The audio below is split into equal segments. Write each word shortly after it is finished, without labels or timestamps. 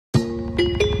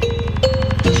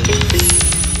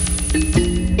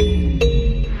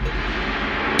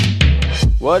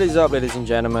What is up, ladies and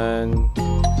gentlemen?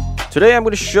 Today I'm going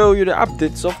to show you the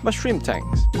updates of my shrimp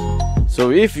tanks.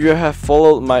 So if you have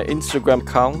followed my Instagram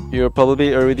account, you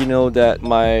probably already know that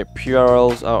my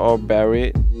prls are all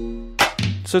berried.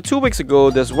 So 2 weeks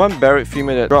ago, there's one berried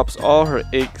female that drops all her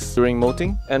eggs during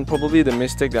molting, and probably the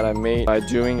mistake that I made by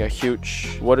doing a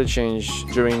huge water change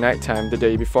during nighttime the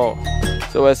day before.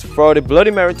 So as for the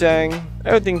Bloody Mary tank,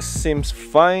 everything seems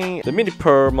fine. The mini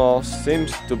pearl moss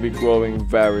seems to be growing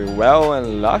very well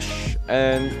and lush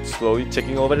and slowly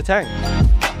taking over the tank.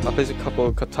 I place a couple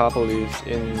of catappa leaves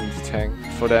in the tank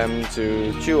for them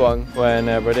to chew on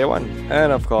whenever they want,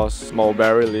 and of course more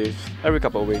berry leaves every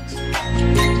couple of weeks.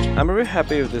 I'm very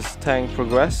happy with this tank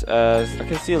progress, as I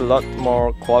can see a lot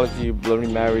more quality Bloody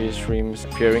Mary shrimps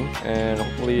appearing, and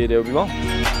hopefully there will be more.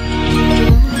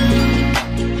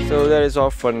 So that is all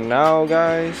for now,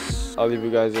 guys. I'll leave you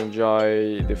guys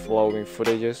enjoy the following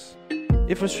footages.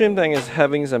 If a shrimp tank is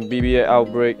having some BBA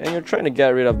outbreak and you're trying to get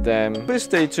rid of them, please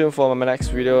stay tuned for my next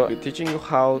video teaching you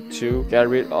how to get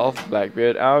rid of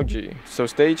blackbeard algae. So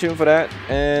stay tuned for that,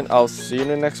 and I'll see you in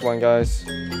the next one, guys.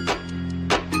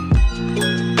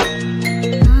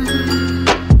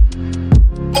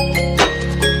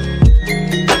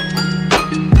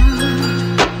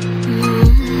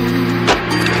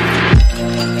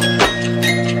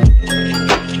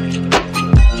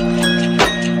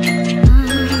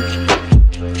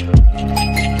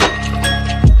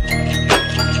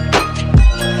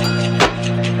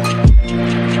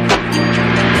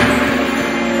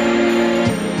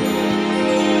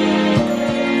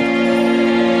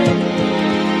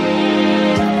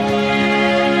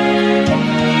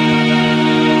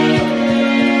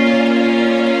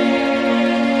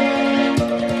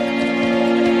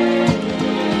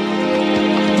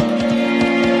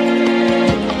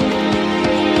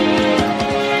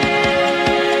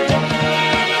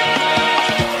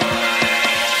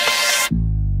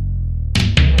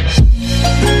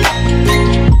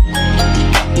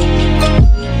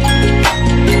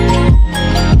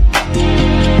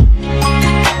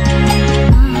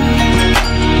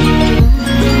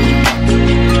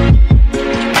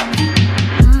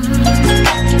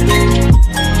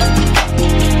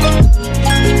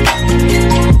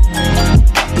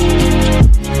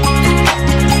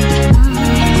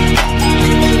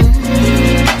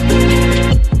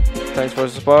 Thanks for the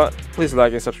support. Please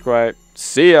like and subscribe.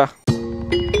 See ya!